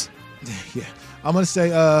 wins. Yeah, I'm gonna say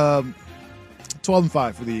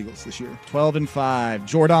 12-5 for the Eagles this year. 12-5.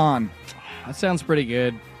 Jordan. That sounds pretty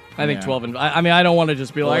good. I think Yeah. 12 I mean, I don't want to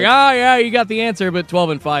just be like, oh yeah, you got the answer, but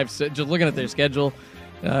 12-5. So just looking at their schedule,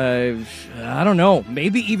 I don't know,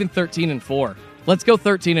 maybe even 13-4. Let's go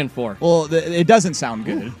 13-4. Well, it doesn't sound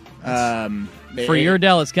good. For your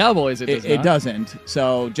Dallas Cowboys, it doesn't.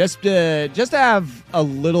 So just to have a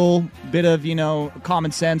little bit of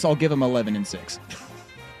common sense, I'll give them 11-6.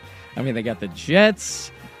 I mean, they got the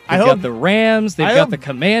Jets. They've got the Rams. They've got the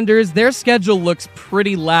Commanders. Their schedule looks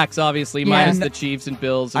pretty lax, obviously, minus the Chiefs and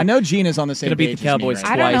Bills. I know Gina's on the same page. Going to beat the Cowboys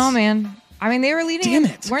twice. I don't know, man. I mean, they were leading. Damn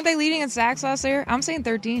it. Weren't they leading in sacks last year? I'm saying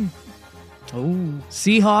 13. Oh,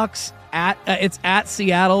 Seahawks it's at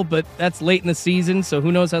Seattle, but that's late in the season, so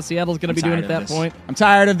who knows how Seattle's going to be doing at that point. I'm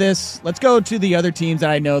tired of this. Let's go to the other teams that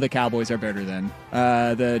I know the Cowboys are better than.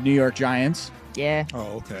 The New York Giants. Yeah.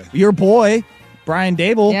 Oh, okay. Your boy, Brian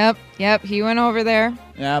Dable. Yep. He went over there.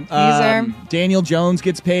 Yeah. He's there. Daniel Jones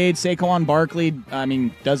gets paid. Saquon Barkley,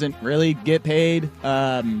 doesn't really get paid.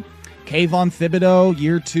 Kayvon Thibodeau,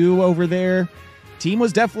 year 2 over there. Team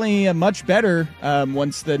was definitely much better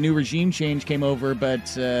once the new regime change came over,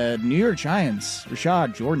 but New York Giants,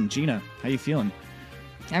 Rashad, Jordan, Gina, how you feeling?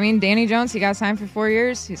 I mean, Danny Jones, he got signed for 4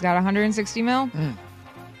 years. He's got $160 million.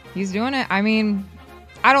 He's doing it. I mean,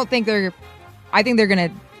 I think they're going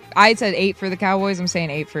to, I said 8 for the Cowboys. I'm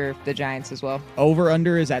saying 8 for the Giants as well.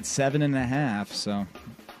 Over-under is at 7.5, so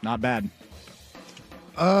not bad.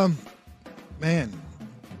 Man,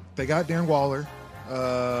 they got Darren Waller.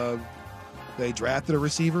 They drafted a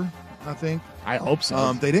receiver, I think. I hope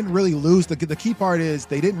so. They didn't really lose. The key part is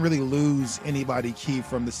they didn't really lose anybody key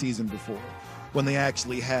from the season before when they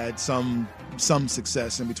actually had some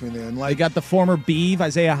success in between there. And they got the former Beeve,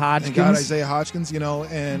 Isaiah Hodgkins.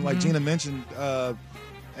 And like Gina mentioned,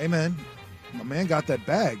 hey, man, my man got that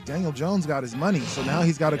bag. Daniel Jones got his money, so now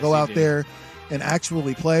he's got to go out there and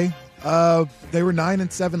actually play. They were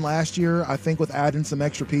 9-7 last year. I think with adding some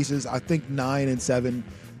extra pieces, I think 9-7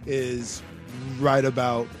 is right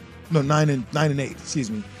about 9-8.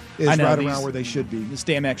 Excuse me, is right around where they should be. This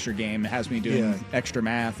damn extra game has me doing extra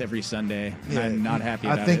math every Sunday. I'm not happy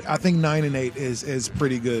about it. I think 9-8 is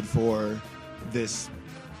pretty good for this.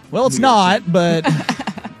 Well, it's not, but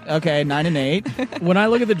okay, 9-8. When I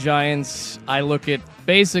look at the Giants, I look at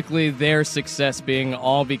basically their success being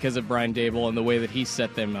all because of Brian Dable and the way that he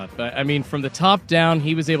set them up. I mean, from the top down,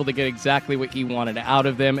 he was able to get exactly what he wanted out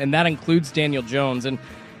of them, and that includes Daniel Jones. And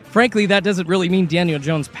frankly, that doesn't really mean Daniel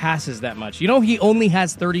Jones passes that much. He only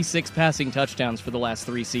has 36 passing touchdowns for the last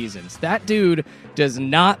 3 seasons. That dude does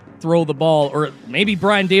not throw the ball, or maybe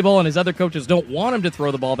Brian Dable and his other coaches don't want him to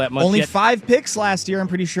throw the ball that much. Only 5 picks last year, I'm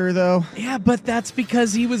pretty sure, though. Yeah, but that's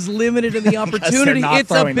because he was limited in the opportunity.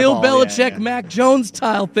 It's a Bill Belichick, Mac Jones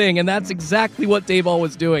style thing, and that's exactly what Daboll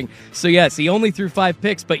was doing. So yes, he only threw 5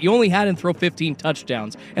 picks, but you only had him throw 15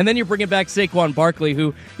 touchdowns. And then you're bringing back Saquon Barkley,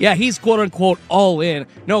 who, he's quote-unquote all in.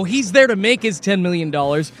 No, he's there to make his $10 million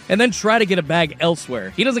and then try to get a bag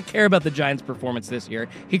elsewhere. He doesn't care about the Giants' performance this year.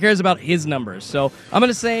 He cares about his numbers. So I'm going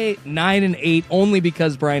to say 9-8 only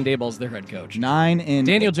because Brian Daboll's their head coach. 9-8.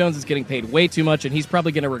 Daniel Jones is getting paid way too much, and he's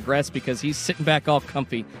probably going to regress because he's sitting back all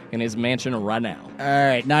comfy in his mansion right now. All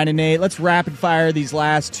right, 9-8. Let's rapid fire these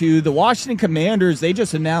last 2. The Washington Commanders, they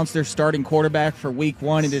just announced their starting quarterback for Week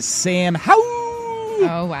 1. It is Sam Howell.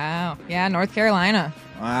 Oh, wow. Yeah, North Carolina.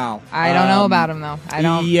 Wow. I don't know about him, though. I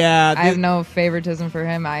don't. Yeah. I have no favoritism for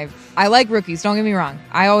him. I like rookies. Don't get me wrong.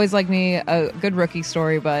 I always like me a good rookie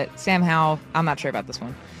story, but Sam Howell, I'm not sure about this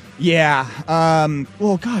one. Yeah.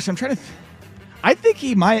 Well, gosh, I'm trying to. I think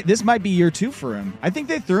this might be year 2 for him. I think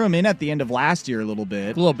they threw him in at the end of last year a little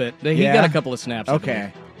bit. He got a couple of snaps.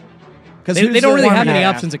 Okay. Because they don't really have any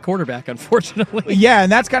options at quarterback, unfortunately. Yeah,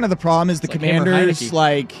 and that's kind of the problem is the Commanders,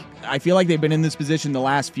 I feel like they've been in this position the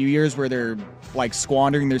last few years where they're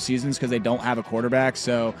squandering their seasons because they don't have a quarterback.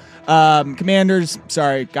 So, Commanders,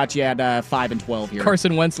 sorry, got you at 5-12 here.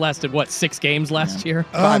 Carson Wentz lasted 6 games last year?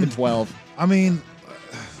 5-12. I mean,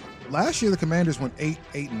 last year the Commanders went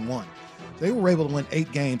 8-1. They were able to win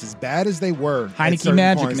 8 games. As bad as they were, Heineke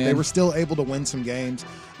magic, points, man. They were still able to win some games.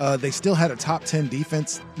 They still had a top 10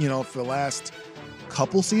 defense, for the last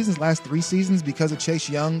couple seasons, last 3 seasons, because of Chase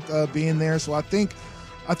Young being there. So I think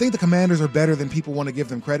the Commanders are better than people want to give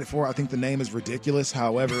them credit for. I think the name is ridiculous.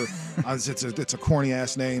 However, it's a corny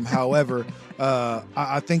ass name. However,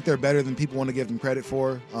 I think they're better than people want to give them credit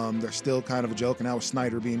for. They're still kind of a joke, and now with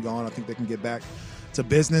Snyder being gone, I think they can get back to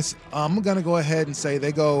business. I'm gonna go ahead and say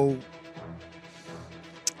they go.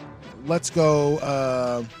 Let's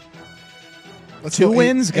go. 2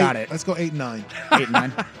 wins. Got it. Let's go 8-9.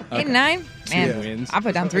 8-9. 8-9. Man, Yeah. I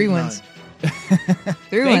put down 3 wins. 3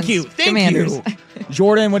 Thank wins. you. Commanders.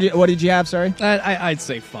 Jordan, what did you have? Sorry. I'd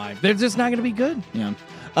say 5. They're just not going to be good. Yeah.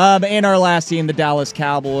 And our last team, the Dallas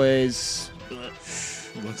Cowboys.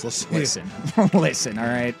 Listen. All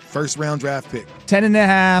right. First round draft pick.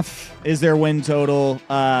 10.5 is their win total.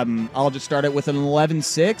 I'll just start it with an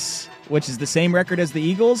 11-6, which is the same record as the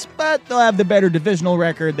Eagles, but they'll have the better divisional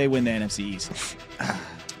record. They win the NFC East.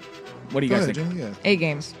 What do you guys think? Jimmy, yeah. 8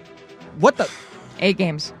 games. What the? 8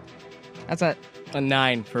 games. That's it. A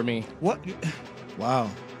 9 for me. What? Wow.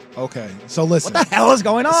 Okay. So listen. What the hell is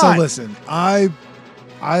going on? So listen, I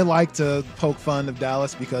like to poke fun of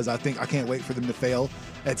Dallas because I can't wait for them to fail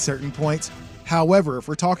at certain points. However, if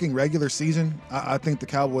we're talking regular season, I think the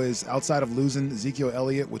Cowboys, outside of losing Ezekiel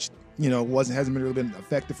Elliott, which hasn't really been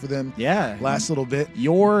effective for them. Yeah, last little bit.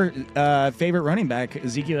 Your favorite running back,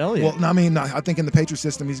 Ezekiel Elliott. Well, I mean, I think in the Patriot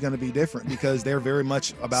system he's going to be different because they're very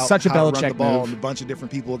much about such a how Belichick to run the ball, move. and a bunch of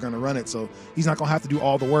different people are going to run it. So he's not going to have to do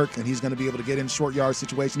all the work, and he's going to be able to get in short yard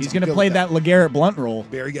situations. He's going to play that LeGarrette Blount role.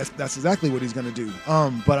 That's exactly what he's going to do.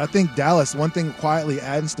 But I think Dallas, one thing quietly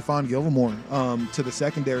adding Stephon Gilmore to the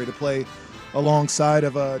secondary to play alongside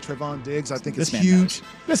of Trevon Diggs, I think is huge.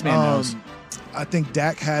 This man knows. I think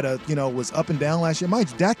Dak was up and down last year.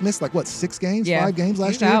 Mind you, Dak missed 6 games, Yeah, 5 games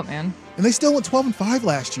last he's year. out, man. And they still went 12-5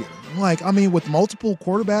 last year. With multiple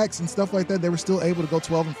quarterbacks and stuff like that, they were still able to go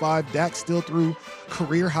 12-5. Dak still threw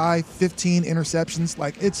career high 15 interceptions.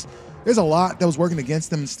 There's a lot that was working against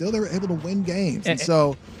them, and still they were able to win games. And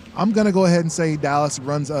so I'm going to go ahead and say Dallas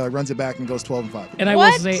runs it back and goes 12-5. And I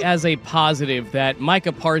will say as a positive that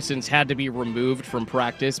Micah Parsons had to be removed from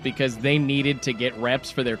practice because they needed to get reps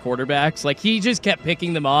for their quarterbacks. He just kept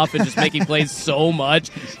picking them off and just making plays so much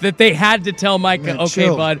that they had to tell Micah, okay,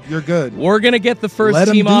 chill. bud, you're good. We're going to get the first Let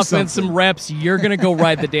team him do offense something. some reps. You're going to go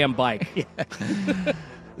ride the damn bike.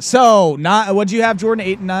 So, what'd you have, Jordan?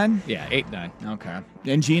 8 and 9? Yeah, 8-9. Okay.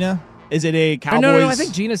 And Gina? Is it a Cowboys? No, I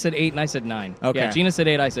think Gina said 8 and I said 9. Okay. Yeah, Gina said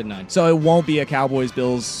 8, I said 9. So it won't be a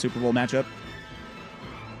Cowboys-Bills Super Bowl matchup?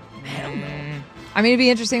 Hell no. I mean, it'd be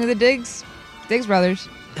interesting with the Diggs brothers.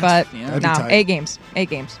 But no, 8 games. 8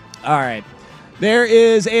 games. All right. There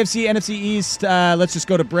is AFC, NFC East. Let's just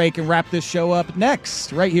go to break and wrap this show up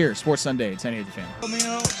next, right here, Sports Sunday, 1080 The Fan.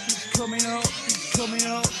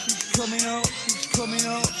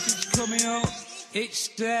 It's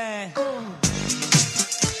there.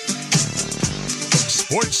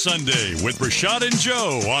 Sports Sunday with Rashad and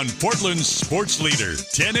Joe on Portland's Sports Leader,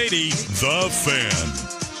 1080 The Fan.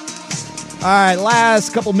 All right,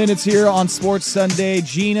 last couple minutes here on Sports Sunday.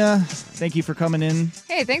 Gina, thank you for coming in.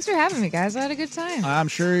 Hey, thanks for having me, guys. I had a good time. I'm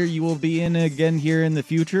sure you will be in again here in the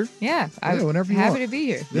future. Yeah, I'm whenever you happy want. to be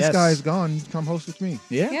here. This guy's gone. You come host with me.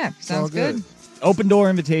 Yeah, sounds good. Open door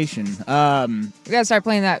invitation. We gotta start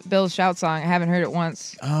playing that Bill's Shout song. I haven't heard it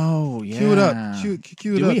once. Oh yeah, cue it up. Cue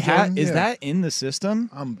it Do up. we have? Jordan. Is that in the system?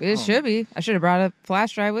 It should be. I should have brought a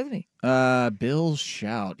flash drive with me. Bill's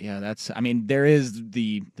Shout. Yeah, that's. I mean, there is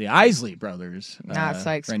the Isley Brothers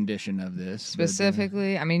rendition of this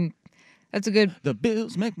Specifically, I mean, that's a good. The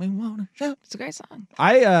Bills make me wanna shout. It's a great song.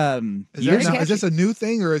 Is this a new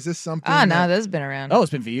thing or is this something? Oh no, this has been around. Oh, it's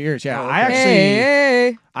been for years. Yeah, Oh, okay. I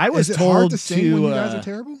actually. I was is it told hard to sing when you guys to. are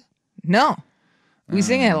terrible. No, we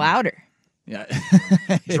sing it louder. Yeah,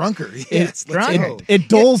 drunker. Yes, drunker. It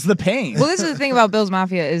dulls the pain. Well, this is the thing about Bill's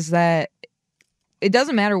Mafia is that it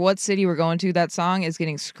doesn't matter what city we're going to. That song is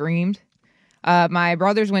getting screamed. My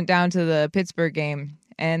brothers went down to the Pittsburgh game,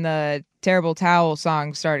 and the Terrible Towel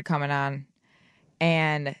song started coming on,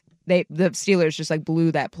 and the Steelers just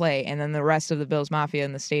blew that play, and then the rest of the Bills Mafia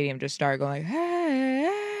in the stadium just started going hey.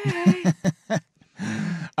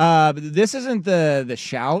 This isn't the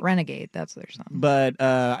Shout. Renegade, that's their song. But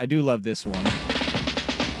I do love this one.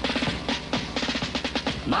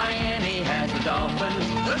 Miami has the Dolphins,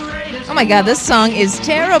 the greatest. Oh my God, this song is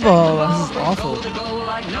terrible. This is awful.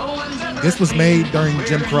 This was made during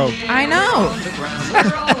Jim Crow. I know.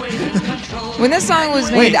 When this song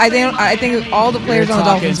was made, I think all the players on the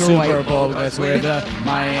Dolphins were white. Super Bowl, that's where the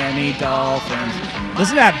Miami Dolphins.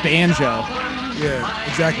 Listen to that banjo. Yeah,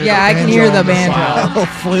 exactly. Yeah, I can hear the banjo. Oh,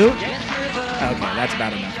 flute? Okay, that's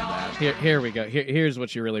about enough of that. Here we go. Here's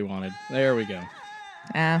what you really wanted. There we go.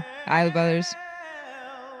 Isley Brothers.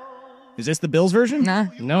 Is this the Bills version? Nah.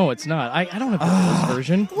 No, it's not. I don't have the Bills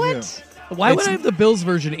version. What? Why would I have the Bills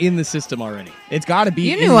version in the system already? It's got to be.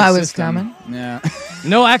 You in knew the I was system. coming. Yeah.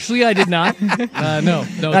 No, actually, I did not. No.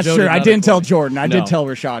 That's Joe true. I didn't tell Jordan. I No. did tell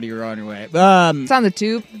Rashad you were on your way. It's on the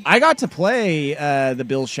tube. I got to play the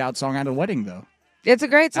Bills Shout song at a wedding, though. It's a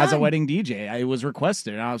great song. As a wedding DJ. It was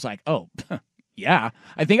requested, and I was like, oh, yeah.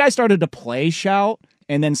 I think I started to play Shout,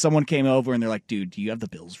 and then someone came over, and they're like, dude, do you have the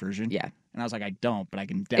Bills version? Yeah. And I was like, I don't, but I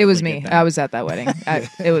can definitely It was get me. that. I was at that wedding.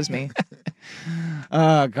 It was me.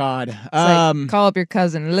 Oh, God. It's call up your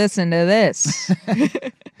cousin. Listen to this.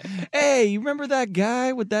 Hey, you remember that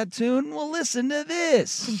guy with that tune? Well, listen to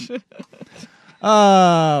this.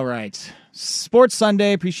 All right. Sports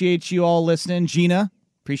Sunday. Appreciate you all listening. Gina,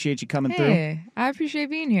 appreciate you coming through. Hey, I appreciate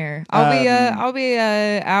being here. I'll be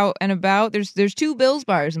out and about. There's 2 Bills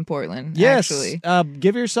bars in Portland. Yes. Actually.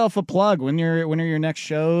 Give yourself a plug. When are your next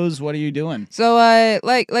shows? What are you doing? So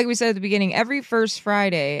like we said at the beginning, every first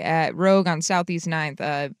Friday at Rogue on Southeast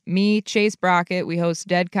 9th, me, Chase Brockett, we host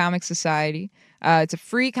Dead Comic Society. It's a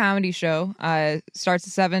free comedy show. Starts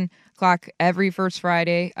at 7 o'clock every first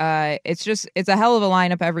Friday. It's a hell of a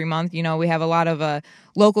lineup every month. You know, we have a lot of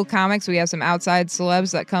local comics. We have some outside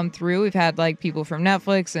celebs that come through. We've had like people from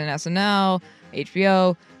Netflix and SNL,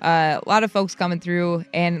 HBO, a lot of folks coming through.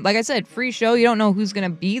 And like I said, free show. You don't know who's going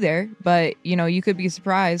to be there, but you know, you could be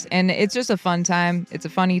surprised. And it's just a fun time. It's a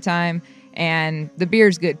funny time. And the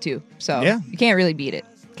beer's good too. So you can't really beat it.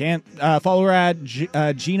 Can't. Follow her at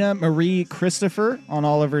Gina Marie Christopher on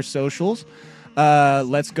all of her socials.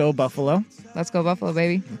 Let's go Buffalo. Let's go Buffalo,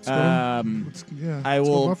 baby. Let's go. I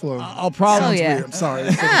will. Go Buffalo. I'll probably. Weird. I'm sorry.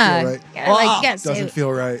 That doesn't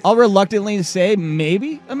feel right. I'll reluctantly say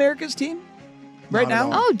maybe America's team right now.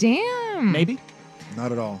 Oh damn. Maybe.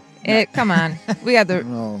 Not at all. Come on. We got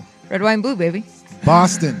the red, white, and blue, baby.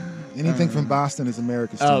 Boston. Anything from Boston is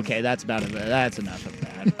America's team. Okay, that's about it. That's enough of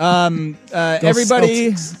that.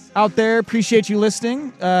 Everybody out there, appreciate you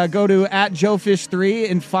listening. Go to @JoeFish3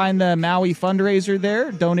 and find the Maui fundraiser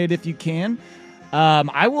there. Donate if you can.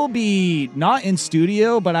 I will be not in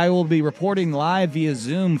studio, but I will be reporting live via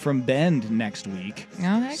Zoom from Bend next week.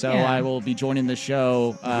 So I will be joining the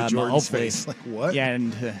show. Hopefully, like what? Yeah,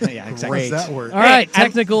 and yeah, exactly. How does that work? All right,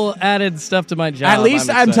 technical added stuff to my job. At least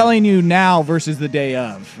I'm telling you now versus the day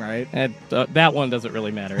of, right? And that one doesn't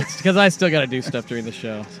really matter. It's because I still got to do stuff during the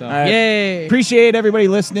show. So yay! Appreciate everybody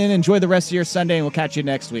listening. Enjoy the rest of your Sunday, and we'll catch you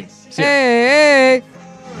next week. See ya. Hey.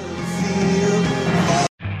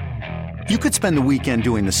 You could spend the weekend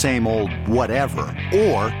doing the same old whatever,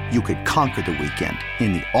 or you could conquer the weekend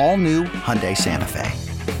in the all-new Hyundai Santa Fe.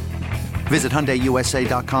 Visit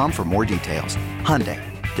HyundaiUSA.com for more details. Hyundai,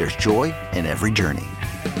 there's joy in every journey.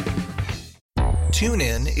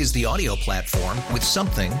 TuneIn is the audio platform with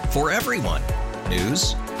something for everyone.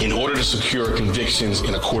 News. In order to secure convictions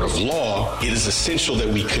in a court of law, it is essential that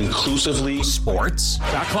we conclusively. Sports.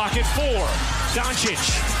 Shot clock at 4.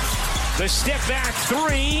 Doncic. The step back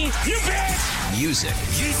 3. You bet. Music.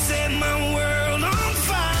 You set my world on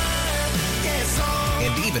fire. Yes,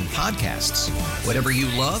 and even podcasts. Whatever you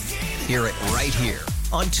love, hear it right here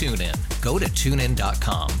on TuneIn. Go to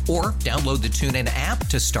TuneIn.com or download the TuneIn app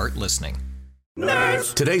to start listening.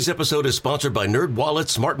 Nerds. Today's episode is sponsored by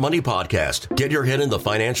NerdWallet's Smart Money Podcast. Get your head in the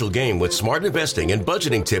financial game with smart investing and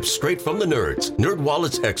budgeting tips straight from the nerds.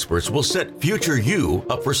 NerdWallet's experts will set future you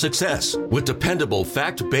up for success with dependable,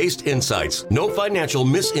 fact-based insights. No financial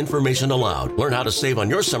misinformation allowed. Learn how to save on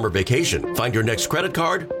your summer vacation, find your next credit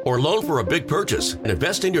card, or loan for a big purchase, and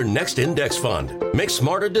invest in your next index fund. Make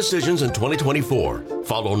smarter decisions in 2024.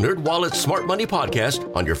 Follow NerdWallet's Smart Money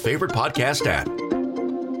Podcast on your favorite podcast app.